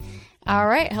All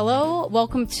right. Hello.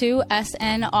 Welcome to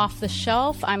SN Off the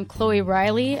Shelf. I'm Chloe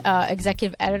Riley,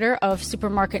 executive editor of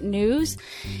Supermarket News.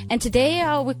 And today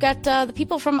we've got the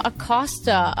people from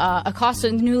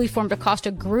Acosta, newly formed Acosta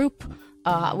Group,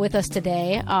 with us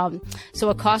today. So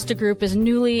Acosta Group is a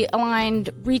newly aligned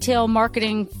retail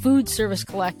marketing food service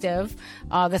collective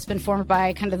that's been formed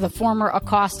by kind of the former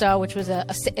Acosta, which was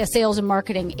a sales and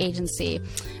marketing agency.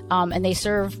 And they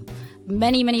serve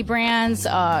many brands,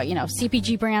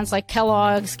 CPG brands like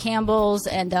Kellogg's, Campbell's,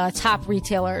 and top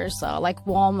retailers like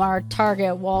Walmart,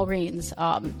 Target, Walgreens.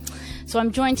 So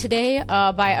I'm joined today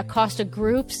by Acosta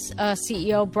Group's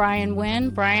CEO, Brian Wynn.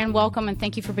 Brian, welcome, and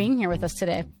thank you for being here with us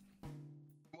today.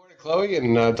 Good morning, Chloe,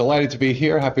 and delighted to be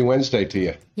here. Happy Wednesday to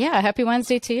you. Yeah, happy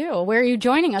Wednesday to you. Where are you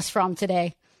joining us from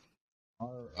today? Our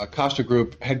Acosta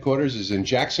Group headquarters is in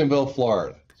Jacksonville,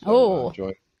 Florida. So,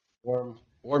 enjoying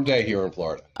warm day here in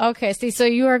Florida. Okay, so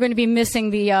you are going to be missing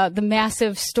the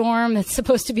massive storm that's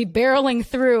supposed to be barreling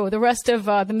through the rest of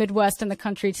the Midwest and the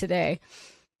country today.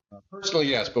 Personally,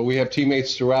 yes, but we have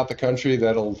teammates throughout the country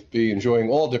that'll be enjoying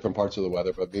all different parts of the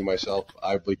weather. But me, myself,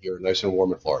 I'll be here nice and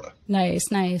warm in Florida. Nice.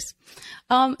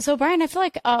 So, Brian, I feel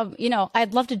like,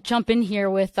 I'd love to jump in here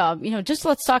with, just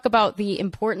let's talk about the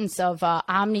importance of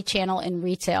omni-channel in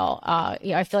retail.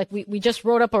 I feel like we just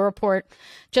wrote up a report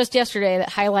just yesterday that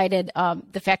highlighted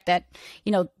the fact that,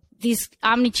 these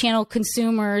omni-channel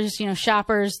consumers,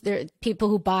 shoppers, they're people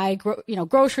who buy,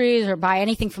 groceries or buy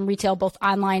anything from retail, both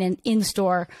online and in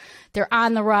store. They're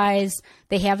on the rise.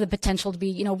 They have the potential to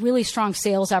be, really strong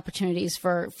sales opportunities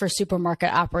for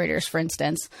supermarket operators, for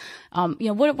instance.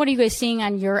 What are you guys seeing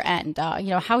on your end?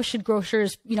 How should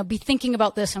grocers, be thinking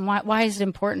about this, and why is it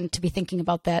important to be thinking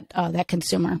about that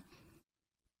consumer?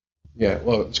 Yeah,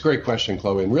 well, it's a great question,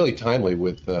 Chloe, and really timely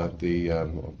with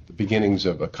the beginnings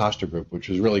of Acosta Group, which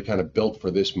was really kind of built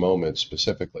for this moment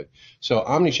specifically. So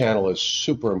omnichannel is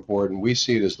super important. We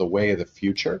see it as the way of the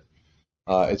future.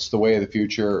 It's the way of the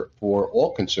future for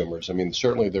all consumers. I mean,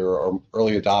 certainly there are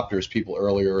early adopters, people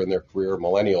earlier in their career,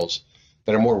 millennials,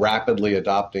 that are more rapidly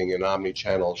adopting an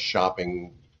omnichannel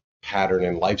shopping pattern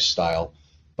and lifestyle.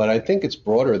 But I think it's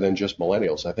broader than just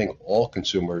millennials. I think all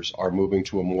consumers are moving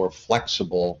to a more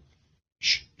flexible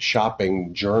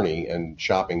shopping journey and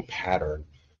shopping pattern.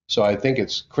 So I think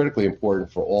it's critically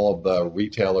important for all of the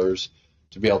retailers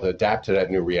to be able to adapt to that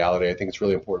new reality. I think it's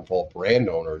really important for all brand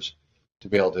owners to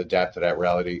be able to adapt to that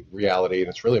reality. And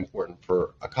it's really important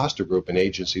for Acosta Group and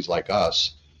agencies like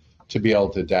us to be able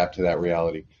to adapt to that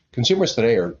reality. Consumers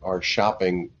today are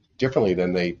shopping differently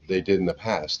than they did in the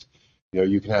past.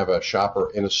 You can have a shopper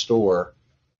in a store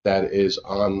that is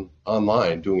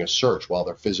online doing a search while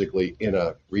they're physically in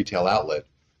a retail outlet.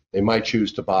 They might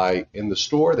choose to buy in the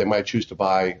store. They might choose to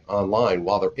buy online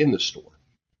while they're in the store,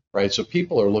 right? So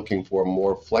people are looking for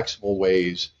more flexible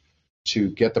ways to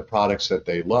get the products that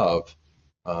they love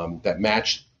that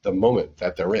match the moment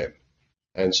that they're in.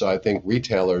 And so I think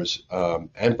retailers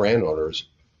and brand owners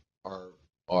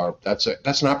that's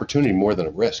an opportunity more than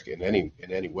a risk in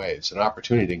any way. It's an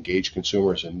opportunity to engage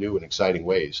consumers in new and exciting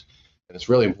ways. And it's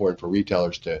really important for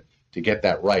retailers to get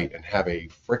that right and have a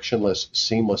frictionless,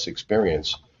 seamless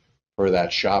experience for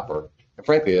that shopper. And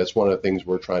frankly, that's one of the things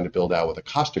we're trying to build out with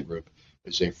Acosta Group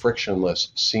is a frictionless,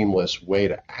 seamless way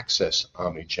to access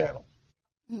omnichannel.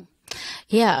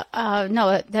 Yeah,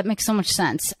 no, that makes so much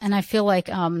sense. And I feel like,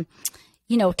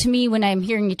 to me, when I'm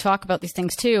hearing you talk about these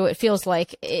things too, it feels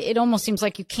like it almost seems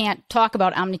like you can't talk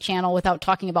about omnichannel without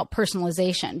talking about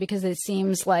personalization, because it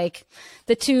seems like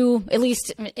the two, at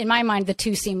least in my mind, the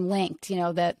two seem linked,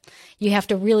 that you have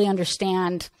to really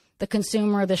understand the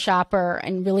consumer, the shopper,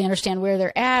 and really understand where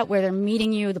they're at, where they're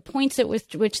meeting you, the points at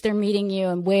which they're meeting you,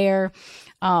 and where.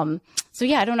 So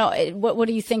yeah, I don't know. What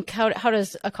do you think? How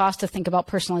does Acosta think about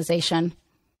personalization?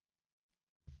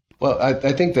 Well,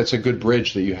 I think that's a good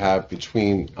bridge that you have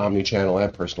between omnichannel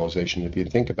and personalization. If you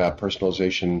think about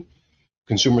personalization,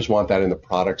 consumers want that in the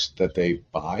products that they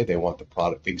buy. They want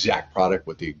the exact product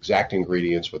with the exact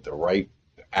ingredients, with the right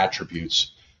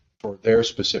attributes for their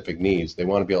specific needs. They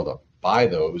want to be able to buy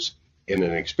those in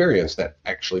an experience that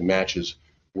actually matches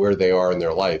where they are in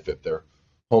their life. If they're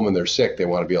home and they're sick, they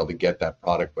want to be able to get that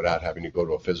product without having to go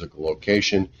to a physical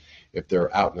location. If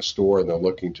they're out in the store and they're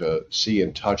looking to see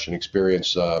and touch and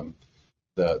experience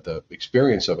the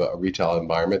experience of a retail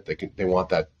environment, they want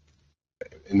that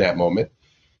in that moment.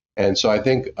 And so I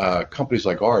think companies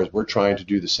like ours, we're trying to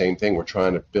do the same thing. We're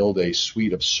trying to build a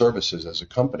suite of services as a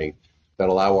company that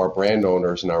allow our brand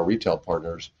owners and our retail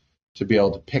partners to be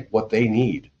able to pick what they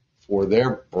need for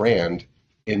their brand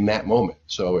in that moment.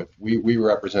 So if we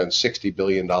represent $60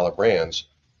 billion brands,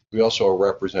 We also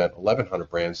represent 1,100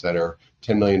 brands that are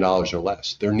 $10 million or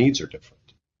less. Their needs are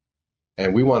different.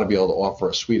 And we want to be able to offer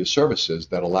a suite of services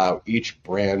that allow each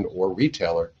brand or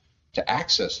retailer to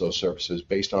access those services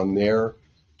based on their,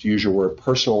 to use your word,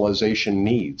 personalization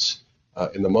needs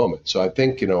in the moment. So I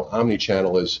think,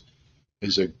 omnichannel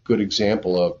is a good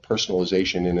example of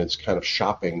personalization in its kind of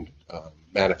shopping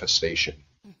manifestation.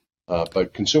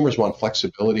 But consumers want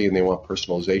flexibility and they want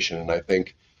personalization. And I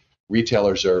think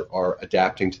retailers are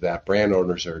adapting to that. Brand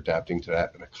owners are adapting to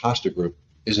that. And Acosta Group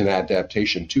is an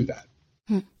adaptation to that.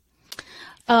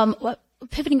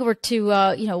 Pivoting over to,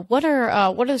 what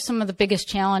are some of the biggest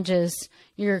challenges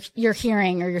you're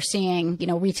hearing or you're seeing,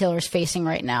 retailers facing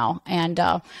right now? And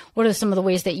what are some of the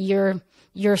ways that you're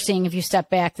seeing, if you step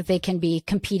back, that they can be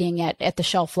competing at the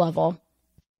shelf level?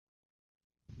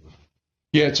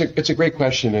 Yeah, it's a great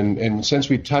question. And since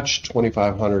we touch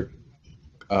 2,500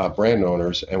 brand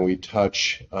owners and we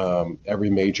touch every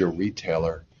major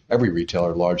retailer,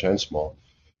 large and small,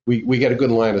 we get a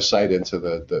good line of sight into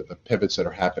the pivots that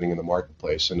are happening in the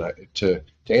marketplace. And to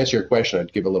answer your question,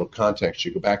 I'd give a little context.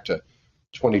 You go back to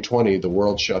 2020, the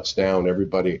world shuts down,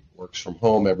 everybody works from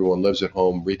home, everyone lives at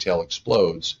home, retail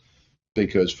explodes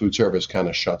because food service kind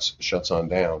of shuts on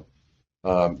down.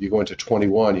 You go into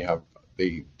 21, you have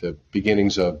the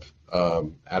beginnings of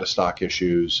out of stock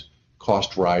issues,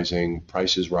 cost rising,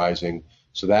 prices rising.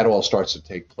 So that all starts to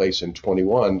take place in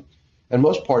 21. And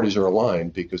most parties are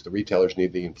aligned because the retailers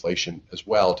need the inflation as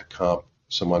well to comp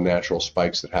some unnatural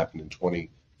spikes that happened in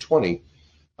 2020.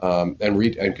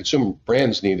 And consumer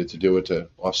brands needed to do it to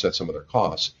offset some of their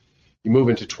costs. You move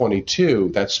into 22,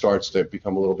 that starts to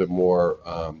become a little bit more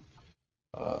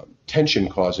tension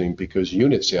causing because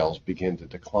unit sales begin to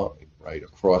decline, right,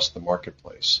 across the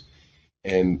marketplace.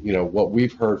 And, what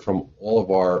we've heard from all of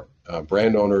our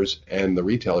brand owners and the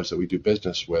retailers that we do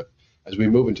business with, as we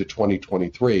move into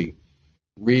 2023,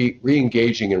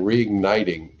 re-engaging and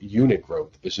reigniting unit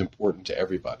growth is important to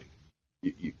everybody.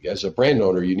 As a brand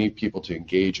owner, you need people to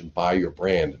engage and buy your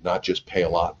brand, not just pay a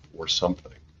lot for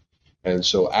something. And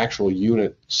so actual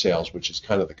unit sales, which is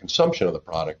kind of the consumption of the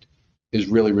product, is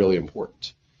really, really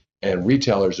important. And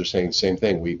retailers are saying the same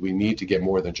thing. We need to get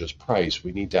more than just price.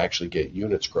 We need to actually get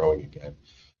units growing again.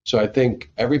 So I think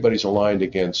everybody's aligned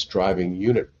against driving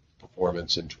unit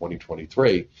performance in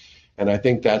 2023. And I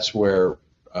think that's where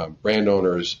brand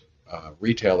owners,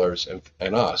 retailers,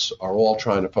 and us are all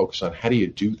trying to focus on how do you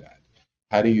do that?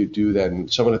 How do you do that?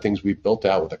 And some of the things we've built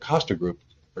out with Acosta Group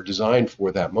are designed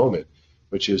for that moment,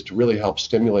 which is to really help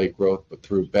stimulate growth, but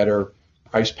through better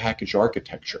price package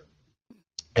architecture.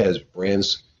 As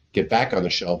brands get back on the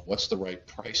shelf, what's the right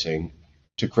pricing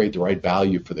to create the right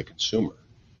value for the consumer?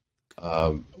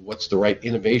 What's the right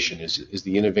innovation? Is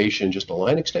the innovation just a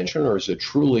line extension, or is it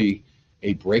truly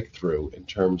a breakthrough in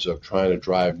terms of trying to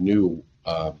drive new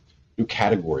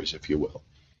categories, if you will?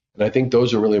 And I think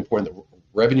those are really important.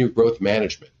 Revenue growth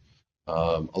management.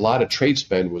 A lot of trade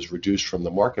spend was reduced from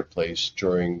the marketplace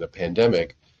during the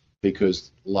pandemic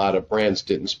because a lot of brands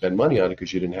didn't spend money on it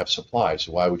because you didn't have supply.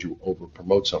 So why would you over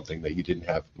promote something that you didn't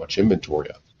have much inventory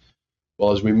of?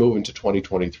 Well, as we move into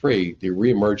 2023, the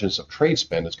reemergence of trade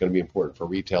spend is going to be important for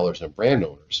retailers and brand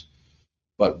owners.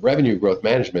 But revenue growth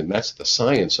management, and that's the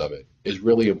science of it, is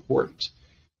really important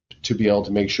to be able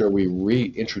to make sure we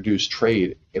reintroduce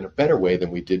trade in a better way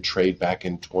than we did trade back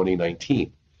in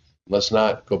 2019. Let's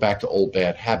not go back to old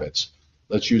bad habits.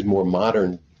 Let's use more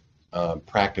modern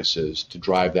practices to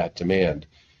drive that demand.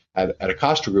 At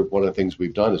Acosta Group, one of the things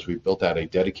we've done is we've built out a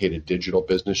dedicated digital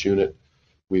business unit.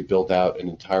 We've built out an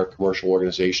entire commercial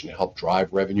organization to help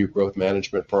drive revenue growth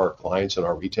management for our clients and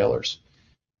our retailers.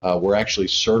 We're actually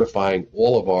certifying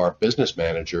all of our business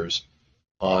managers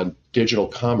on digital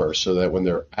commerce so that when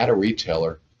they're at a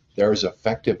retailer, they're as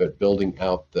effective at building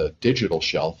out the digital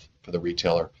shelf for the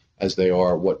retailer as they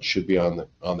are what should be on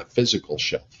the physical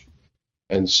shelf.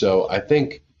 And so I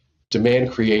think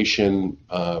demand creation,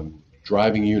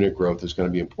 driving unit growth is going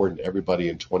to be important to everybody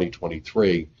in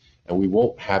 2023, and we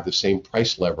won't have the same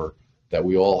price lever that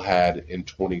we all had in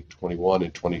 2021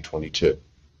 and 2022.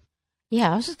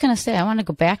 Yeah, I was just going to say, I want to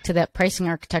go back to that pricing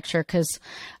architecture because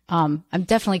I'm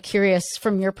definitely curious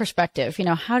from your perspective,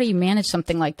 how do you manage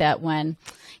something like that when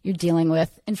you're dealing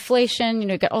with inflation?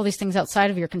 You've got all these things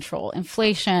outside of your control.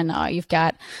 Inflation, you've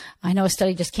got, I know a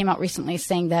study just came out recently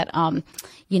saying that,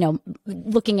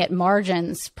 looking at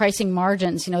margins, pricing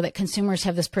margins, that consumers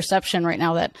have this perception right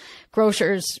now that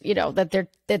grocers, that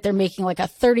they're making like a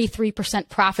 33%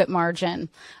 profit margin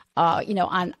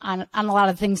on a lot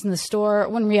of things in the store,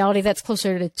 when in reality that's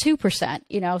closer to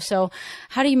 2%, So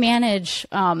how do you manage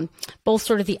both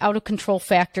sort of the out of control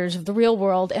factors of the real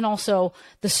world and also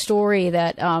the story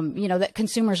that, that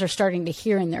consumers are starting to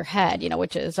hear in their head,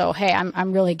 which is, oh, hey,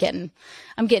 I'm really getting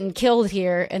killed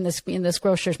here, and this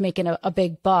grocer's making a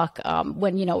big buck,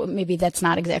 when, maybe that's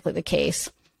not exactly the case.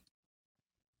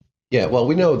 Yeah, well,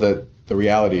 we know that the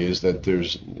reality is that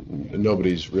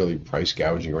nobody's really price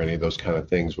gouging or any of those kind of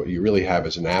things. What you really have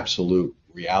is an absolute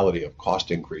reality of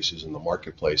cost increases in the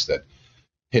marketplace that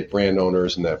hit brand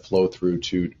owners and that flow through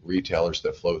to retailers,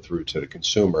 that flow through to the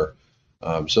consumer.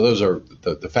 So those are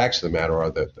the facts of the matter,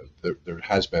 are that there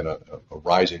has been a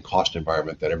rising cost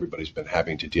environment that everybody's been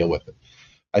having to deal with.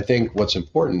 I think what's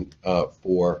important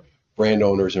for brand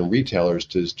owners and retailers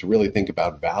is to really think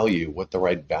about value, what the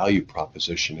right value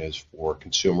proposition is for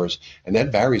consumers, and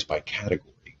that varies by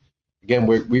category. Again,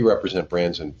 we represent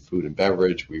brands in food and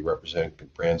beverage. We represent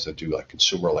brands that do like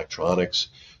consumer electronics.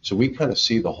 So we kind of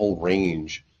see the whole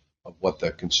range of what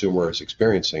the consumer is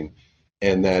experiencing,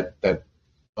 and that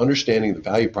understanding the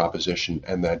value proposition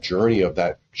and that journey of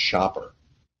that shopper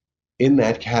in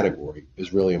that category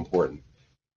is really important,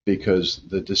 because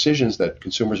the decisions that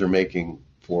consumers are making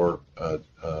for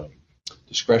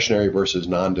discretionary versus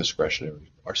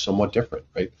non-discretionary are somewhat different,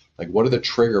 right? Like, what are the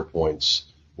trigger points?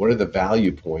 What are the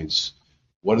value points?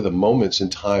 What are the moments in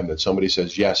time that somebody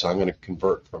says, yes, I'm going to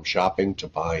convert from shopping to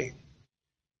buying?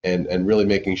 And really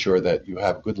making sure that you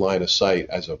have a good line of sight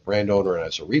as a brand owner and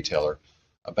as a retailer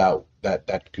about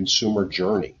that consumer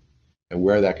journey and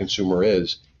where that consumer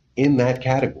is in that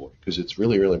category, because it's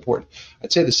really, really important.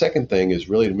 I'd say the second thing is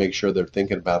really to make sure they're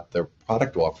thinking about their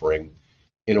product offering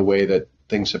in a way that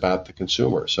thinks about the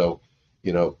consumer. So,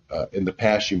 in the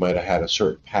past, you might have had a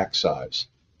certain pack size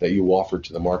that you offered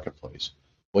to the marketplace.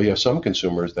 Well, you have some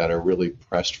consumers that are really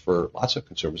pressed for, lots of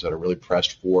consumers that are really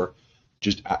pressed for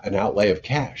just an outlay of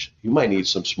cash. You might need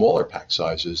some smaller pack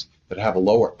sizes that have a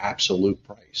lower absolute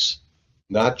price,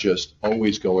 not just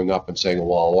always going up and saying,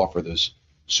 well, I'll offer this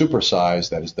super size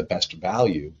that is the best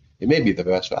value. It may be the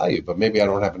best value, but maybe I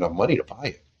don't have enough money to buy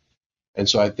it. And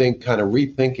so I think kind of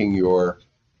rethinking your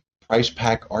price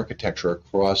pack architecture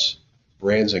across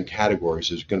brands and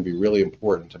categories is going to be really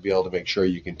important to be able to make sure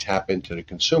you can tap into the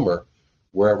consumer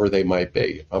wherever they might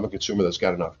be. If I'm a consumer that's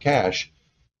got enough cash,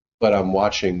 but I'm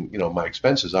watching, my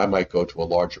expenses, I might go to a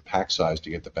larger pack size to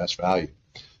get the best value.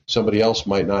 Somebody else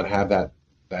might not have that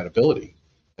ability,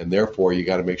 and therefore you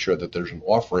got to make sure that there's an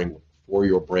offering for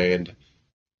your brand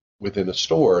within a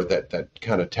store that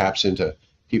kind of taps into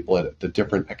people at the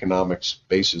different economic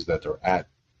spaces that they're at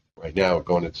right now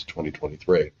going into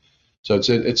 2023. So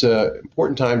it's a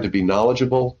important time to be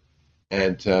knowledgeable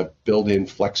and to build in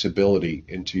flexibility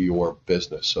into your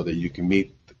business so that you can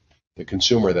meet the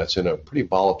consumer that's in a pretty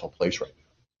volatile place right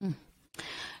now.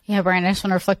 Yeah, Brian, I just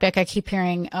want to reflect back. I keep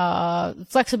hearing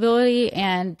flexibility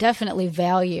and definitely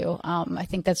value. I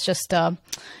think that's just, I'm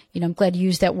glad you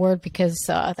used that word, because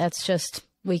that's just,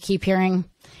 we keep hearing,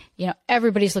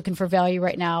 everybody's looking for value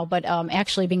right now, but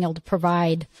actually being able to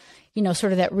provide,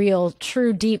 sort of that real,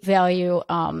 true, deep value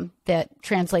that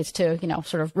translates to,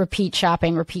 sort of repeat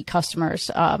shopping, repeat customers.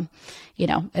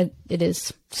 It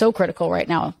is so critical right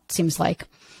now, it seems like.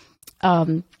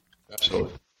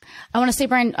 Absolutely. I want to say,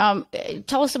 Brian,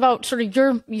 tell us about sort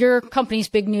of your company's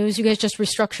big news. You guys just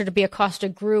restructured to be Acosta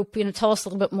Group. Tell us a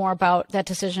little bit more about that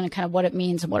decision and kind of what it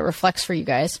means and what it reflects for you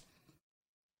guys.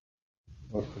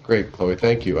 Well, great, Chloe.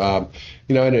 Thank you. And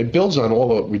it builds on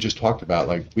all that we just talked about.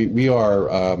 Like we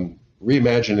are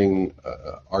reimagining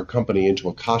our company into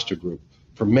Acosta Group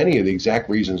for many of the exact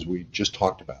reasons we just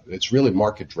talked about. It's really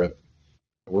market driven.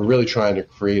 We're really trying to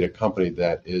create a company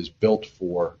that is built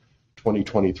for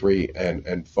 2023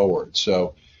 and forward.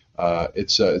 So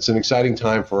it's an exciting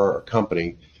time for our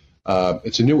company.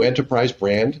 It's a new enterprise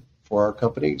brand for our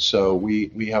company. So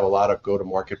we have a lot of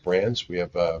go-to-market brands. We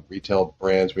have retail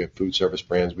brands. We have food service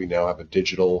brands. We now have a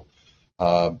digital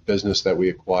business that we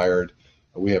acquired.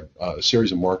 We have a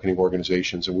series of marketing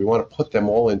organizations, and we want to put them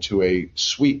all into a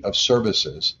suite of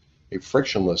services, a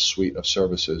frictionless suite of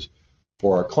services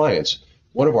for our clients.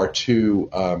 One of our two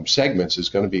segments is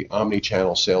going to be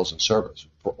omni-channel sales and service,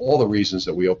 for all the reasons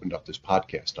that we opened up this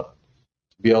podcast on.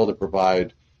 To be able to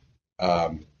provide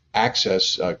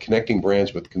access, connecting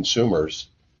brands with consumers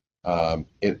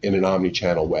in an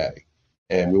omni-channel way.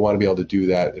 And we want to be able to do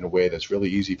that in a way that's really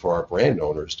easy for our brand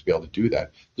owners to be able to do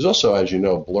that. There's also, as you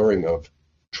know, blurring of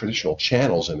traditional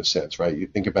channels in a sense, right? You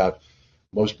think about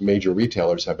most major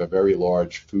retailers have a very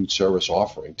large food service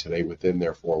offering today within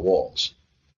their four walls.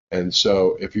 And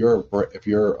so if you're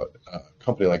a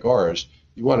company like ours,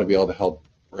 you want to be able to help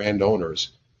brand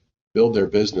owners build their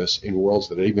business in worlds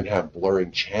that even have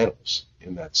blurring channels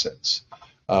in that sense.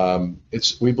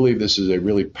 We believe this is a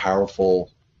really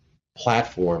powerful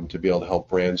platform to be able to help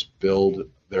brands build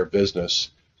their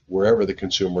business wherever the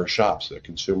consumer shops. The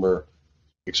consumer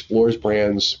explores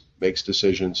brands, makes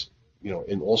decisions,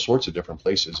 in all sorts of different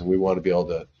places, and we want to be able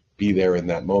to be there in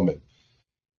that moment.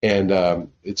 And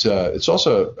it's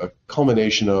also a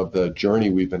culmination of the journey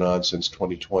we've been on since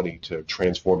 2020 to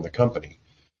transform the company.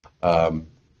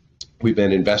 We've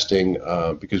been investing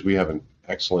because we have an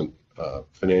excellent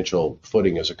financial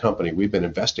footing as a company. We've been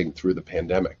investing through the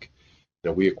pandemic.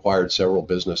 We acquired several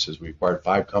businesses. We acquired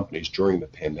 5 companies during the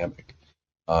pandemic.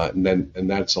 And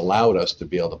that's allowed us to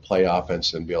be able to play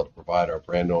offense and be able to provide our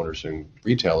brand owners and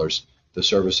retailers the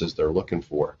services they're looking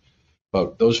for.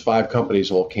 But those 5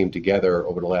 companies all came together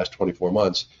over the last 24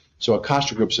 months. So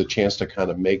Acosta Group's a chance to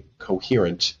kind of make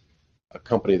coherent a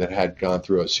company that had gone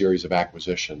through a series of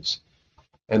acquisitions.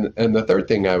 And the third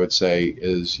thing I would say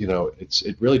is,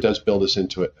 it really does build us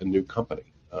into a new company.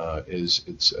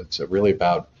 It's really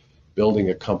about building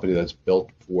a company that's built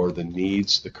for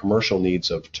the commercial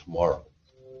needs of tomorrow.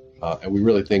 And we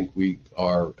really think we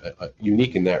are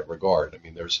unique in that regard. I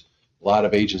mean, there's a lot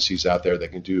of agencies out there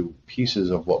that can do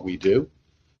pieces of what we do,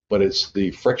 but it's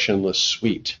the frictionless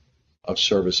suite of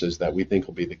services that we think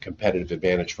will be the competitive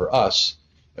advantage for us.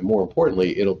 And more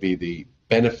importantly, it'll be the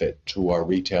benefit to our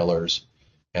retailers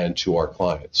and to our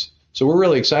clients. So we're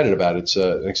really excited about it. It's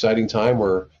an exciting time.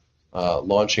 We're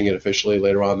launching it officially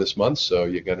later on this month, so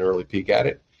you get an early peek at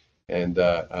it. And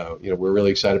we're really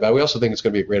excited about it. We also think it's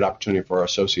going to be a great opportunity for our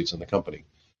associates in the company.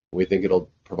 We think it'll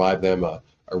provide them a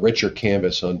richer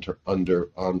canvas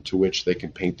onto which they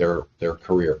can paint their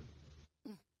career.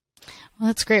 Well,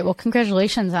 that's great. Well,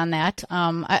 congratulations on that.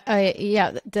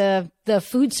 The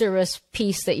food service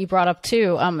piece that you brought up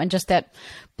too, and just that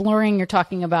blurring you're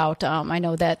talking about. I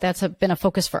know that's been a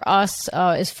focus for us,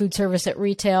 is food service at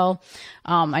retail.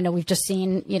 I know we've just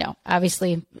seen,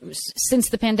 obviously since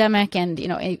the pandemic and,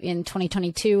 in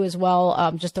 2022 as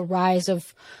well, just the rise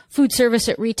of food service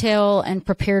at retail and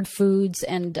prepared foods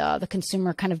and the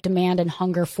consumer kind of demand and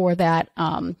hunger for that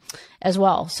as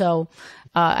well. So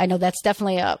I know that's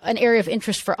definitely an area of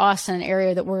interest for us and an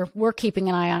area that we're keeping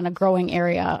an eye on, a growing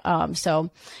area.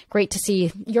 So great to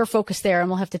see your focus there, and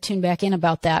we'll have to tune back in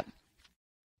about that.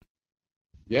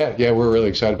 Yeah, we're really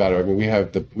excited about it. I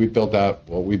mean, we built out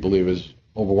what we believe is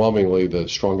overwhelmingly the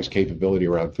strongest capability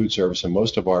around food service, and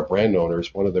most of our brand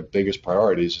owners, one of their biggest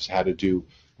priorities is how to do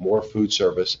more food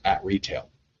service at retail.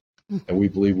 And we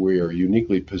believe we are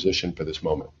uniquely positioned for this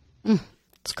moment.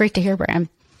 It's great to hear, Brian.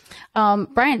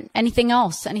 Brian, anything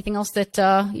else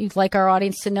that you'd like our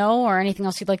audience to know, or anything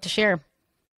else you'd like to share?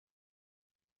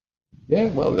 Yeah,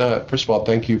 well, first of all,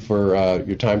 thank you for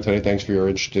your time today. Thanks for your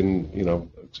interest in,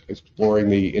 exploring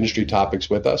the industry topics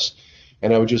with us.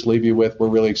 And I would just leave you with, we're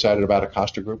really excited about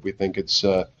Acosta Group. We think it's,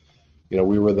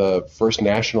 we were the first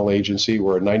national agency.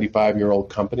 We're a 95-year-old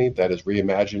company that is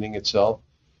reimagining itself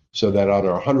so that on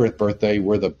our 100th birthday,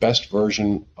 we're the best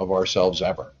version of ourselves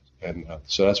ever. And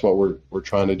so that's what we're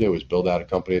trying to do, is build out a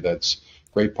company that's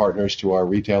great partners to our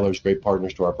retailers, great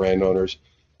partners to our brand owners,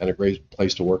 and a great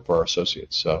place to work for our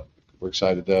associates. So we're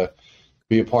excited to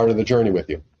be a part of the journey with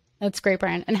you. That's great,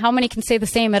 Brian. And how many can say the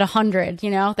same at 100,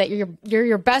 that you're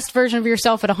your best version of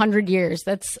yourself at 100 years?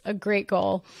 That's a great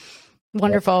goal.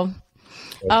 Wonderful.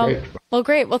 Great. Well,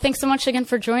 great. Well, thanks so much again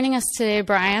for joining us today,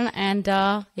 Brian. And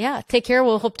take care.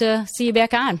 We'll hope to see you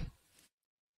back on.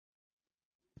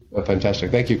 Well,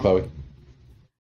 fantastic. Thank you, Chloe.